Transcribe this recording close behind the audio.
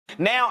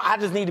Now I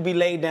just need to be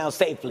laid down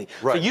safely.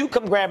 Right. So you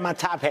come grab my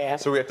top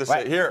half. So we have to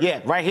sit here.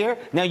 Yeah, right here.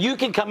 Now you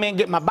can come in and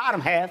get my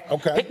bottom half.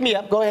 Okay. Pick me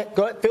up. Go ahead.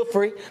 Feel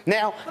free.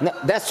 Now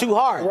that's too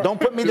hard. Don't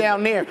put me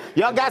down there.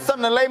 Y'all got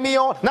something to lay me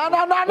on? No.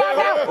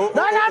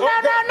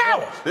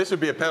 This should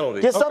be a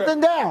penalty. Get something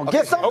down.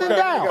 Get something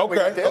down.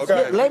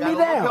 Okay. Lay me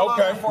down.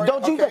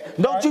 Okay.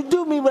 Don't you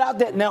do me without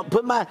that. Now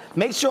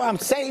make sure I'm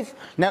safe.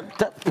 Now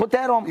put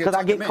that on because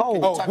I get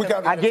cold. Oh,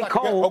 I get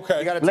cold.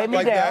 Okay. Lay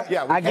me down.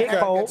 I get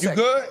cold. You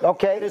good?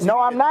 Okay. No,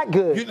 I'm not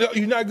good.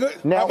 You not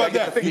good? Now, How about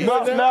that? You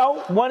good now?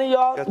 No, one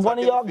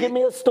of y'all give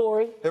me a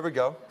story. Here we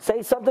go.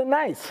 Say something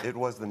nice. It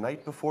was the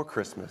night before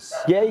Christmas.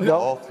 There you go.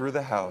 All through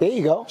the house. There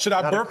you go. Should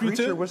I Not a burp you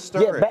creature too? was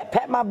stirring. Yeah,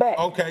 pat my back.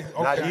 Okay.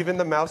 Not even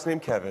the mouse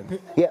named Kevin.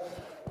 Yeah.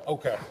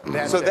 Okay.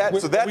 So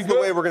that's the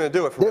way we're going to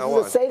do it from This now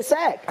is on. a safe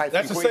sack.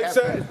 That's a safe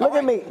sack? Look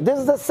at me. This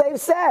is a safe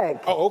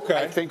sack. Oh,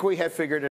 okay. I think we have figured it